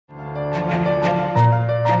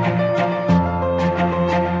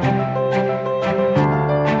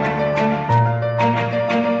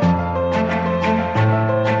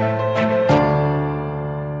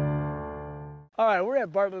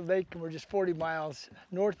Lake, and we're just 40 miles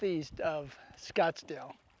northeast of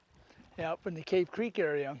Scottsdale, up in the Cave Creek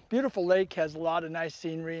area. Beautiful lake, has a lot of nice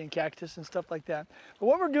scenery and cactus and stuff like that. But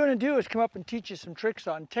what we're going to do is come up and teach you some tricks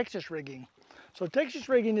on Texas rigging. So Texas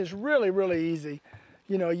rigging is really, really easy.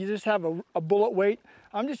 You know, you just have a bullet weight.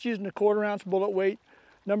 I'm just using a 1/4 ounce bullet weight,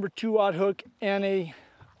 number 2/0 hook, and a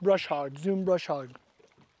brush hog, Zoom brush hog.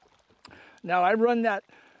 Now I run that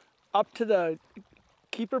up to the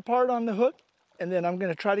keeper part on the hook, and then I'm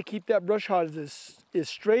going to try to keep that brush hog as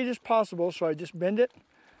straight as possible. So I just bend it,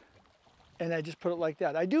 and I just put it like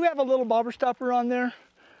that. I do have a little bobber stopper on there,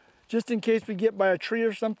 just in case we get by a tree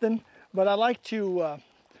or something, but I like to,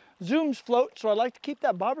 Zooms float, so I like to keep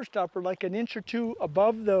that bobber stopper like 1 or 2 inches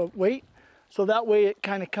above the weight, so that way it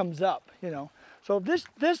kind of comes up, you know. So this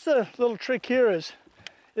little trick here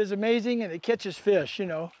is amazing, and it catches fish, you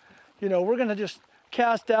know. You know, we're gonna just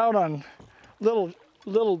cast out on little,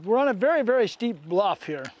 we're on a very, very steep bluff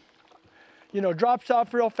here. You know, drops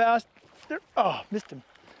off real fast. There, oh, missed him.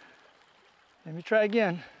 Let me try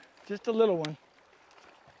again, just a little one.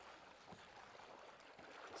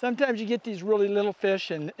 Sometimes you get these really little fish,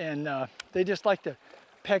 and they just like to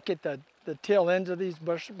peck at the tail ends of these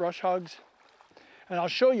brush hogs. And I'll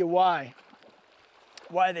show you why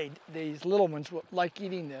these little ones like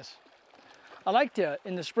eating this. I like to,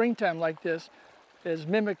 in the springtime like this, is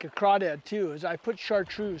mimic a crawdad too, is I put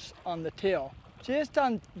chartreuse on the tail. Just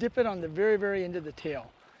dip it on the very, very end of the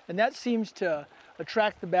tail. And that seems to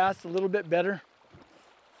attract the bass a little bit better.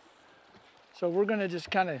 So we're gonna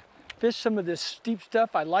just kind of fish some of this steep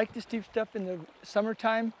stuff. I like the steep stuff in the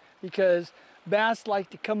summertime because bass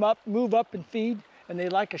like to come up, move up and feed, and they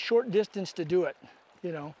like a short distance to do it.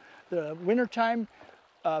 You know, the wintertime,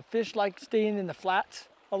 fish like staying in the flats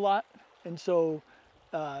a lot, and so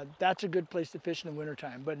that's a good place to fish in the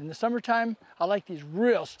wintertime. But in the summertime, I like these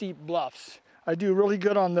real steep bluffs. I do really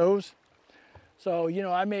good on those. So, you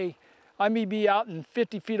know, I may be out in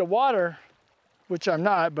 50 feet of water, which I'm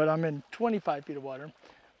not, but I'm in 25 feet of water.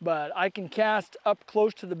 But I can cast up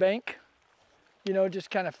close to the bank, you know, just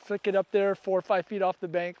kind of flick it up there 4 or 5 feet off the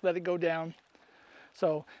bank, let it go down.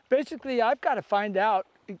 So basically, I've got to find out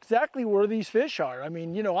exactly where these fish are. I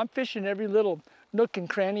mean, you know, I'm fishing every little nook and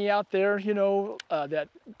cranny out there, you know, that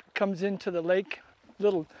comes into the lake.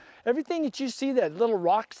 Everything that you see, that little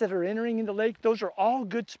rocks that are entering in the lake, those are all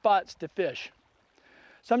good spots to fish.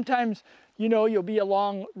 Sometimes, you know, you'll be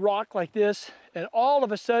along rock like this, and all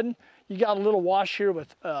of a sudden, you got a little wash here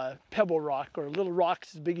with pebble rock, or little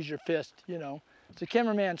rocks as big as your fist, you know. So the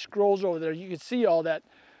cameraman scrolls over there, you can see all that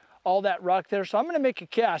rock there. So I'm gonna make a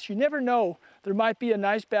cast. You never know, there might be a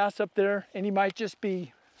nice bass up there, and he might just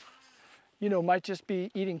be, you know,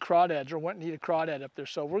 eating crawdads or wanting to eat a crawdad up there.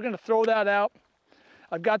 So we're gonna throw that out.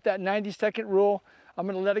 I've got that 90-second rule. I'm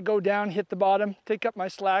gonna let it go down, hit the bottom, take up my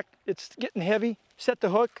slack. It's getting heavy, set the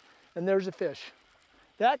hook, and there's a fish.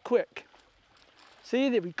 That quick. See,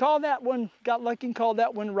 that we called that one, got lucky and called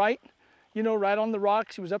that one right. You know, right on the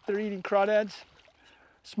rocks. He was up there eating crawdads.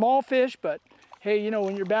 Small fish, but hey, you know,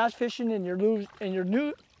 when you're bass fishing and you're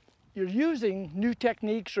using new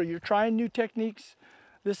techniques, or you're trying new techniques,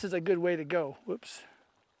 this is a good way to go. Whoops.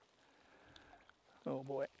 Oh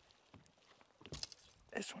boy.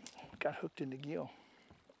 This one got hooked in the gill.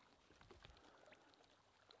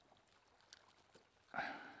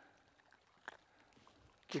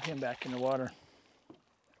 Get him back in the water.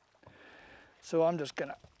 So I'm just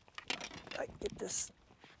gonna get this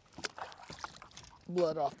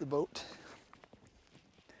blood off the boat.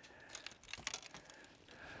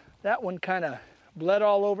 That one kind of bled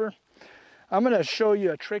all over. I'm gonna show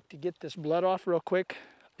you a trick to get this blood off real quick.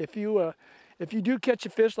 If you do catch a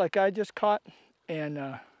fish like I just caught,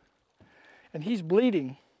 and he's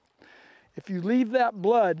bleeding, if you leave that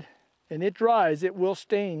blood and it dries, it will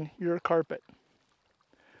stain your carpet.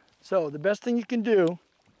 So the best thing you can do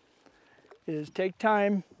is take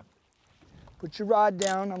time, put your rod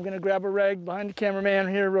down. I'm gonna grab a rag behind the cameraman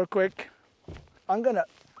here real quick. I'm gonna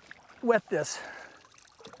wet this.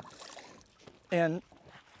 And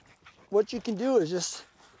what you can do is just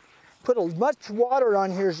put as much water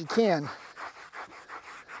on here as you can.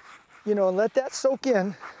 You know, and let that soak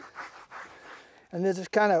in. And then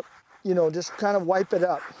just kind of, you know, just kind of wipe it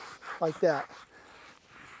up like that.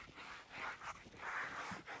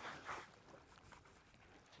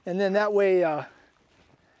 And then that way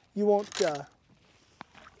you won't have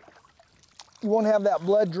that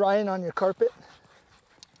blood drying on your carpet.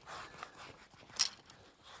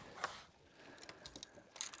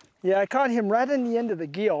 Yeah, I caught him right on the end of the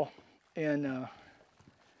gill, and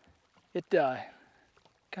it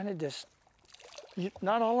kind of just,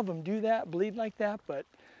 not all of them do that, bleed like that, but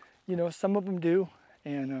you know, some of them do.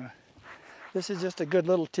 And This is just a good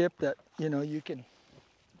little tip that, you know, you can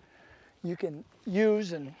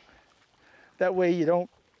use, and that way you don't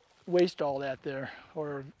waste all that there,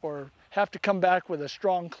 or have to come back with a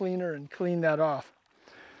strong cleaner and clean that off.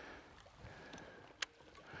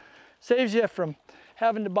 Saves you from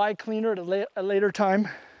having to buy cleaner at a later time.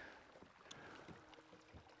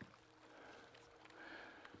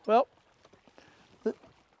 Well,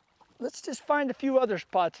 let's just find a few other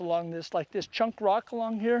spots along this, like this chunk rock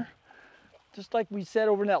along here. Just like we said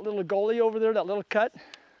over in that little gully over there, that little cut.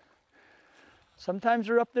 Sometimes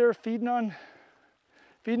they're up there feeding on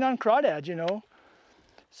crawdads, you know.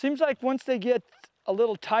 Seems like once they get a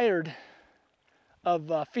little tired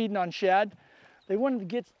of feeding on shad, they want to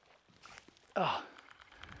get, oh,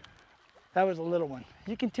 that was a little one.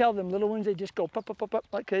 You can tell them little ones, they just go pop, pop, pop, pop,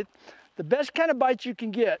 like that. The best kind of bites you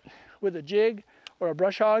can get with a jig or a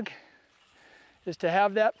brush hog is to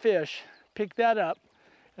have that fish, pick that up,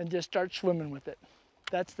 and just start swimming with it.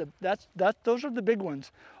 Those are the big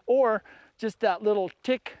ones. Or just that little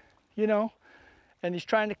tick, you know, and he's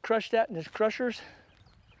trying to crush that in his crushers.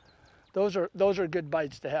 Those are good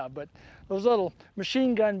bites to have. But those little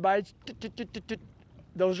machine gun bites,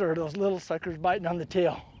 those are those little suckers biting on the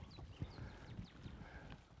tail.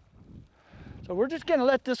 So we're just gonna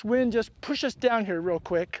let this wind just push us down here real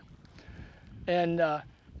quick and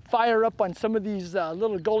fire up on some of these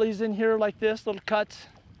little gullies in here like this, little cuts,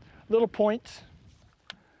 little points.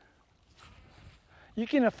 You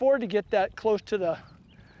can afford to get that close to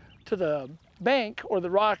the bank or the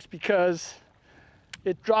rocks because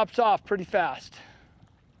it drops off pretty fast.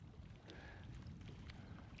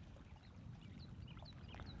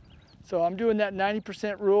 So I'm doing that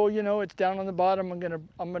 90% rule, you know, it's down on the bottom. I'm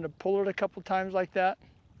gonna pull it a couple times like that.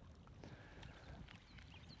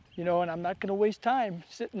 You know, and I'm not gonna waste time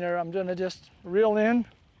sitting there. I'm gonna just reel in,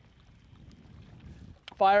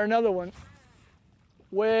 fire another one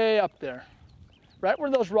way up there. Right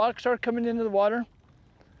where those rocks are coming into the water,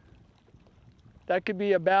 that could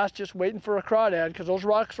be a bass just waiting for a crawdad, because those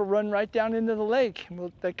rocks will run right down into the lake.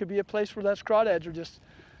 That could be a place where those crawdads are just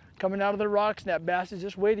coming out of the rocks and that bass is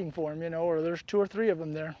just waiting for them, you know, or there's 2 or 3 of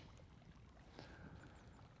them there.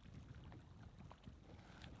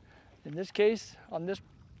 In this case, on this,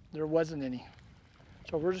 there wasn't any.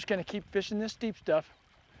 So we're just gonna keep fishing this deep stuff,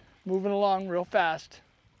 moving along real fast.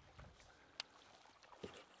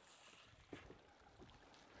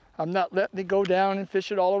 I'm not letting it go down and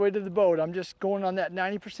fish it all the way to the boat. I'm just going on that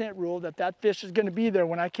 90% rule that fish is gonna be there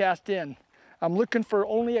when I cast in. I'm looking for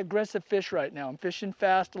only aggressive fish right now. I'm fishing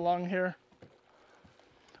fast along here.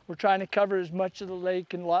 We're trying to cover as much of the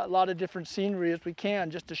lake and a lot of different scenery as we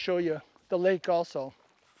can just to show you the lake also.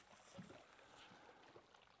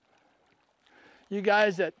 You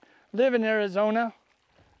guys that live in Arizona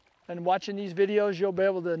and watching these videos, you'll be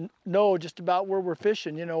able to know just about where we're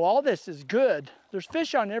fishing. You know, all this is good. There's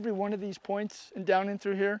fish on every one of these points and down in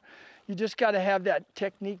through here. You just got to have that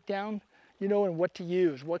technique down, you know, and what to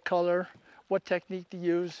use, what color, what technique to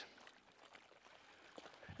use.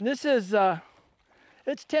 And this is,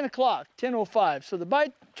 it's 10 o'clock, 10:05. So the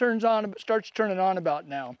bite starts turning on about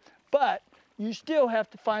now. But you still have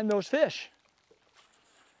to find those fish.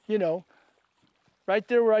 You know, right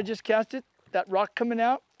there where I just cast it, that rock coming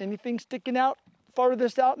out, anything sticking out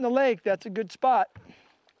farthest out in the lake, that's a good spot.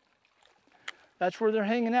 That's where they're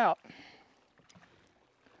hanging out.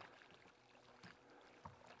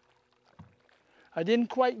 I didn't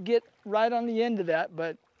quite get right on the end of that,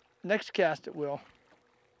 but next cast it will.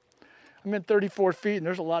 I'm at 34 feet and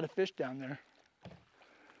there's a lot of fish down there.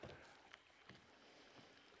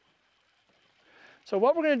 So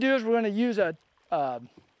what we're gonna do is we're gonna use a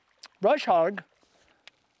brush hog,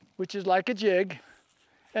 which is like a jig,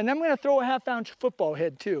 and I'm gonna throw a 1/2-ounce football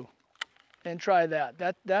head too, and try that.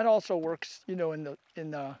 That also works, you know, in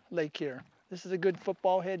the lake here. This is a good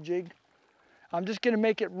football head jig. I'm just gonna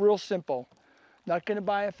make it real simple. Not gonna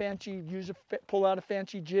buy a fancy, pull out a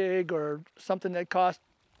fancy jig or something that costs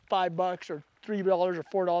 $5 or $3 or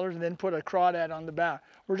 $4 and then put a crawdad on the back.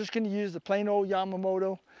 We're just gonna use the plain old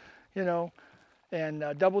Yamamoto, you know,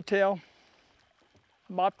 and double tail,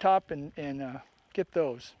 mop top, and get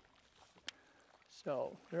those.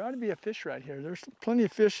 So there ought to be a fish right here. There's plenty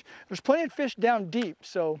of fish. There's plenty of fish down deep.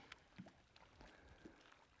 So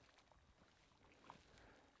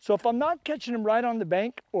if I'm not catching them right on the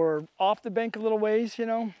bank or off the bank a little ways, you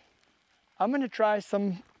know, I'm gonna try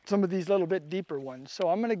some of these little bit deeper ones. So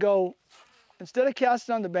I'm gonna go, instead of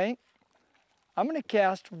casting on the bank, I'm gonna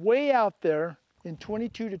cast way out there in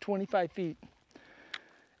 22 to 25 feet.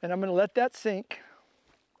 And I'm gonna let that sink.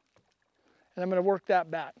 And I'm gonna work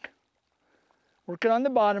that back. Work it on the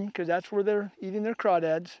bottom because that's where they're eating their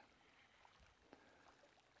crawdads.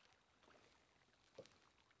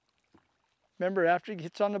 Remember, after it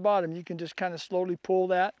hits on the bottom, you can just kind of slowly pull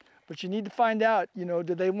that. But you need to find out, you know,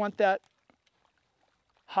 do they want that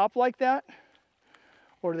hop like that?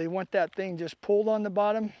 Or do they want that thing just pulled on the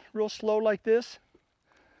bottom real slow like this?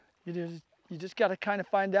 You just got to kind of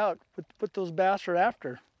find out what those bass are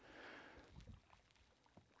after.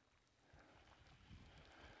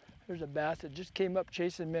 There's a bass that just came up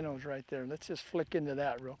chasing minnows right there. Let's just flick into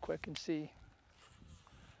that real quick and see.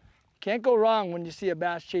 Can't go wrong when you see a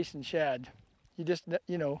bass chasing shad. You just,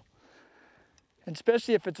 you know, and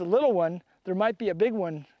especially if it's a little one, there might be a big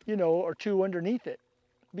one, you know, or two underneath it.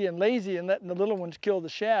 Being lazy and letting the little ones kill the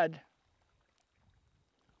shad.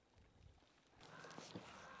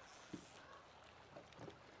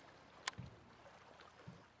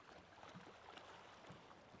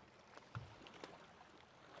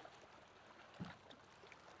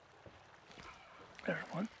 There's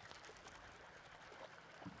one.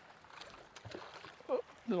 Oh,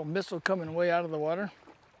 little missile coming way out of the water.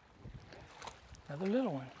 Another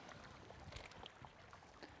little one.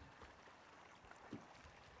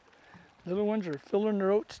 Little ones are filling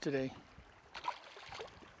their oats today.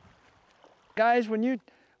 Guys, when you're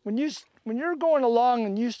going along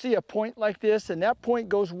and you see a point like this and that point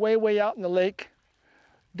goes way out in the lake,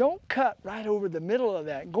 don't cut right over the middle of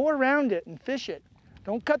that. Go around it and fish it.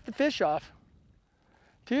 Don't cut the fish off.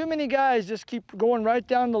 Too many guys just keep going right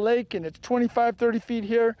down the lake and it's 25, 30 feet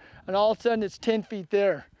here and all of a sudden it's 10 feet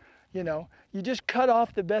there. You know, you just cut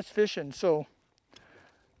off the best fishing. So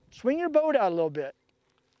swing your boat out a little bit.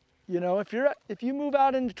 You know, if you move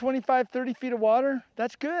out into 25, 30 feet of water,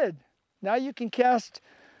 that's good. Now you can cast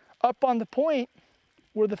up on the point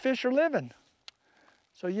where the fish are living.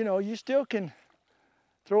 So, you know, you still can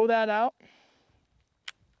throw that out.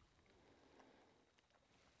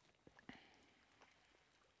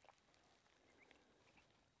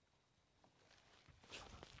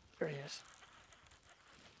 There he is.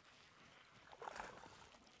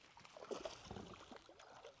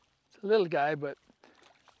 It's a little guy, but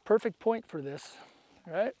perfect point for this.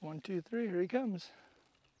 All right, 1, 2, 3, here he comes.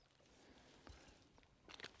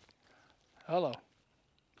 Hello.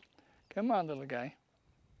 Come on, little guy.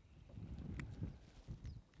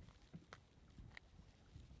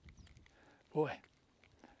 Boy,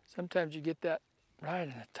 sometimes you get that right in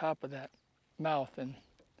the top of that mouth and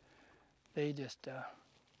they just,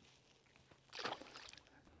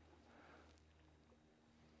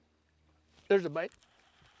 there's a bite.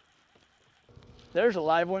 There's a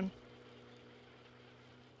live one.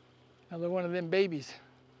 Another one of them babies.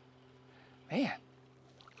 Man.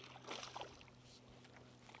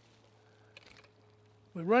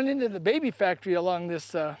 We run into the baby factory along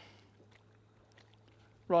this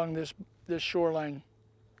this shoreline.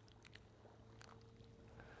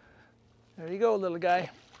 There you go, little guy.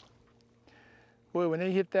 Boy, when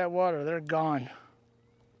they hit that water, they're gone.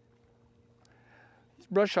 These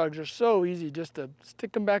brush hogs are so easy just to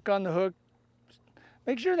stick them back on the hook.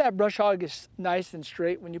 Make sure that brush hog is nice and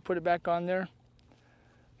straight when you put it back on there.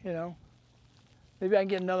 You know, maybe I can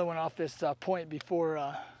get another one off this point before.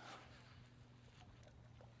 How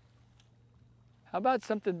about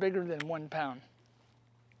something bigger than 1 pound?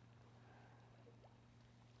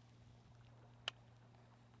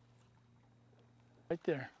 Right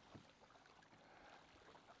there.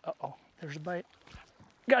 Uh-oh, there's a bite.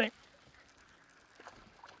 Got him.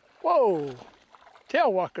 Whoa,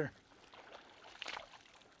 tail walker.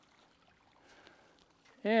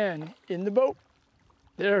 And in the boat.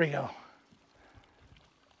 There we go.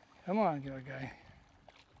 Come on, little guy.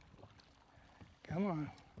 Come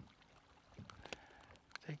on.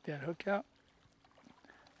 Take that hook out.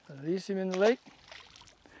 Release him in the lake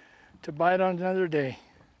to bite on another day.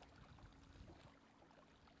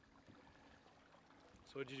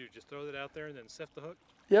 So what did you do? Just throw that out there and then sift the hook?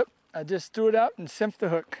 Yep, I just threw it out and sift the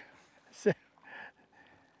hook.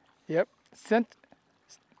 Yep, sent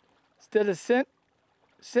instead of sent,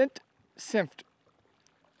 sift.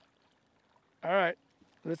 All right,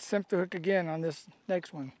 let's sift the hook again on this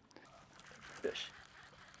next one. Fish,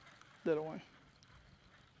 little one.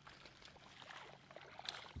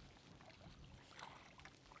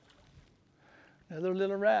 Another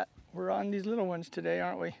little rat. We're on these little ones today,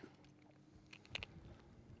 aren't we?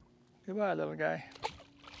 Goodbye, little guy.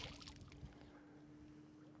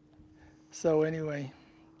 So anyway,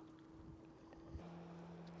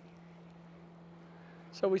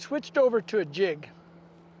 so we switched over to a jig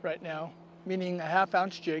right now, meaning a 1/2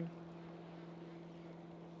 ounce jig.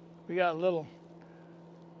 We got a little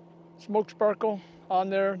smoke sparkle on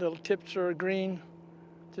there. Little tips are green,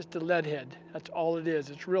 just a lead head. That's all it is.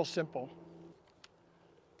 It's real simple.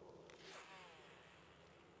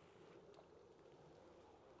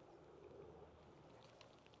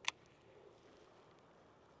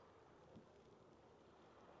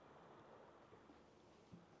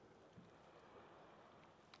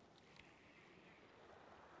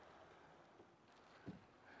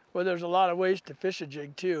 Well, there's a lot of ways to fish a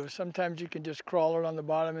jig too. Sometimes you can just crawl it on the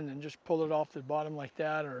bottom and then just pull it off the bottom like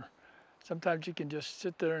that, or sometimes you can just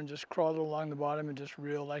sit there and just crawl it along the bottom and just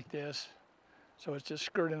reel like this. So it's just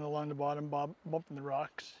skirting along the bottom, bumping the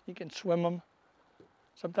rocks. You can swim them.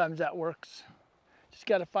 Sometimes that works. Just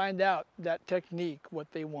got to find out that technique,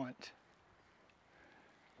 what they want.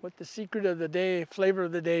 What the secret of the day, flavor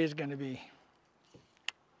of the day is going to be.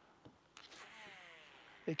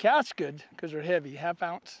 They cast good because they're heavy, ½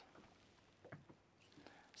 ounce.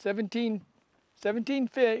 17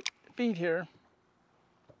 feet here.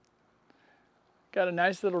 Got a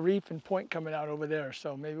nice little reef and point coming out over there,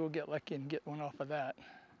 so maybe we'll get lucky and get one off of that.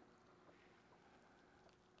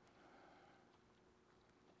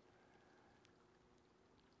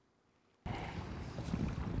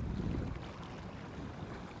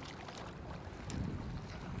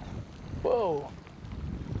 Whoa.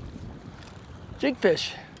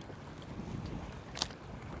 Jigfish.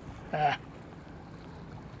 Ah.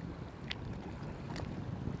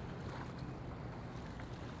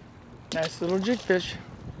 Nice little jigfish.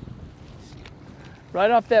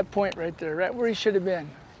 Right off that point right there, right where he should have been.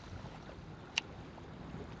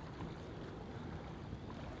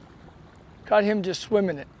 Caught him just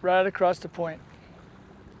swimming it right across the point.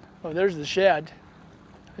 Oh, there's the shad.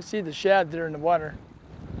 I see the shad there in the water.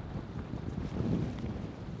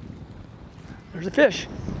 There's a fish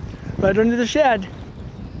right under the shad.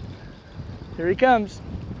 Here he comes.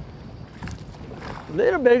 A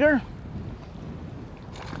little bigger.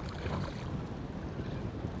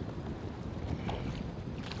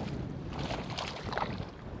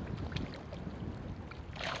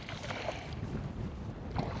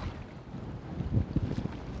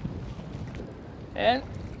 And,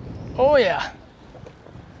 oh yeah,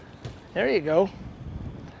 there you go.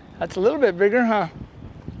 That's a little bit bigger, huh?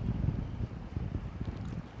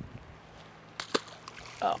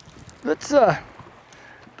 Oh, let's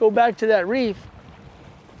go back to that reef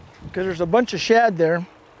because there's a bunch of shad there,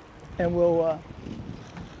 and we'll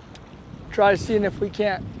try seeing if we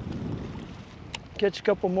can't catch a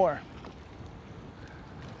couple more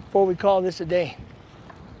before we call this a day.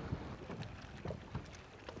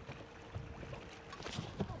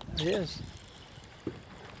 It is.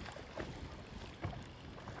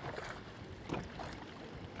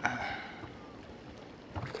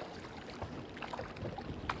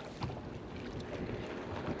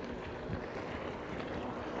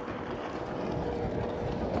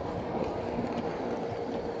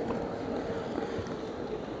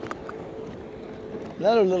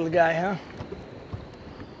 Another little guy, huh?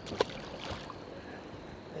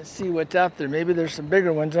 Let's see what's out there. Maybe there's some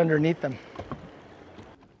bigger ones underneath them.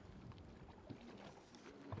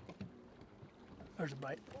 There's a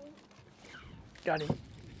bite. Got him.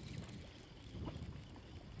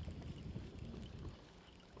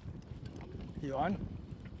 You on?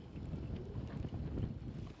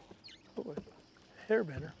 Oh, a hair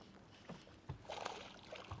better.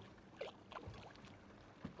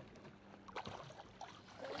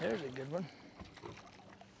 There's a good one.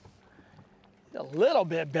 A little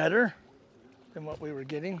bit better than what we were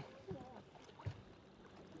getting.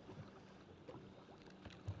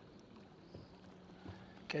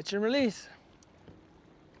 Catch and release.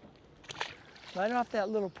 Right off that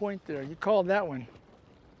little point there. You called that one.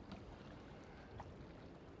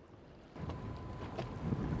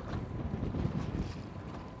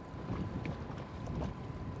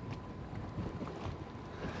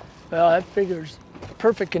 Well, that figures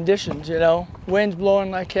perfect conditions, you know. Wind's blowing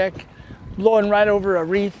like heck, blowing right over a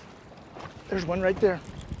reef. There's one right there.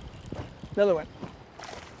 Another one.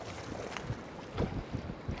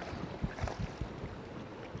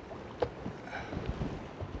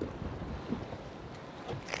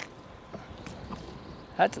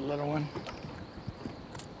 That's a little one.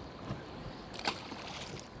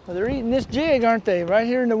 Well, they're eating this jig, aren't they? Right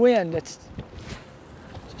here in the wind. It's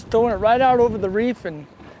just throwing it right out over the reef and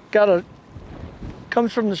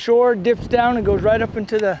comes from the shore, dips down and goes right up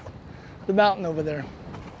into the mountain over there.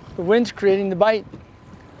 The wind's creating the bite,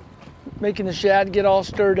 making the shad get all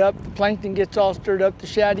stirred up. The plankton gets all stirred up. The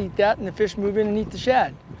shad eat that and the fish move in and eat the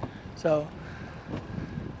shad. So,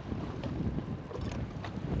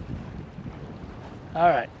 all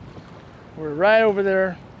right, we're right over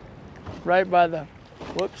there, right by the,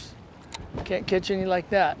 whoops, can't catch any like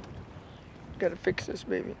that. Gotta fix this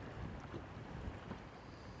baby.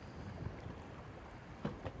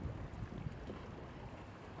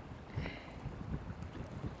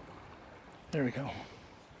 There we go.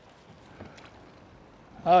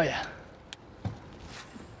 Oh yeah.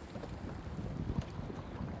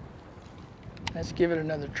 Let's give it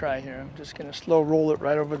another try here. I'm just gonna slow roll it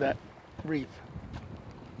right over that reef.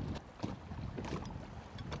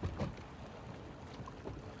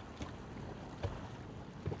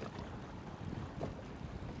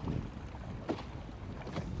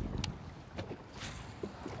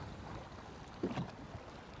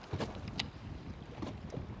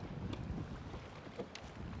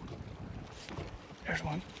 There's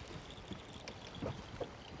one.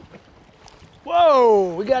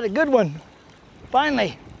 Whoa, we got a good one.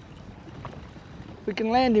 Finally. We can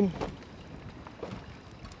land him.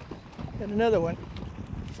 Got another one.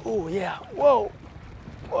 Oh yeah, whoa,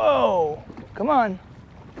 whoa, come on.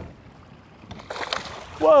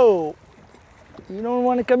 Whoa, you don't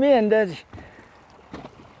want to come in, does he?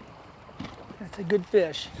 That's a good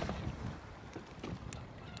fish.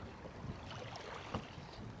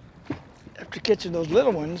 After catching those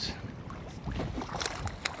little ones,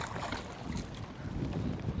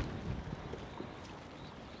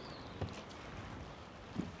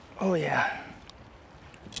 oh yeah,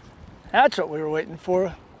 that's what we were waiting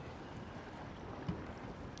for.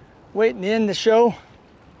 Waiting to end the show.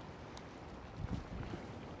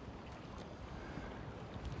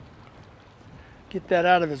 Get that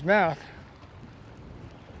out of his mouth.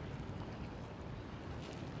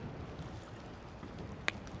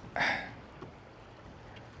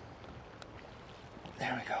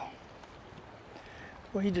 There we go.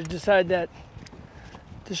 Well, he just decided that,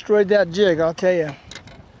 destroyed that jig, I'll tell you.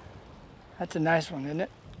 That's a nice one, isn't it?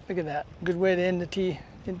 Look at that. Good way to end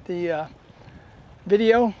the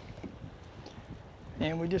video.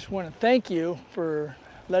 And we just want to thank you for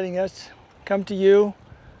letting us come to you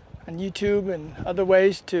on YouTube and other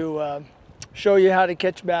ways to show you how to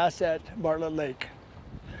catch bass at Bartlett Lake.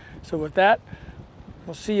 So with that,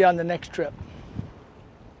 we'll see you on the next trip.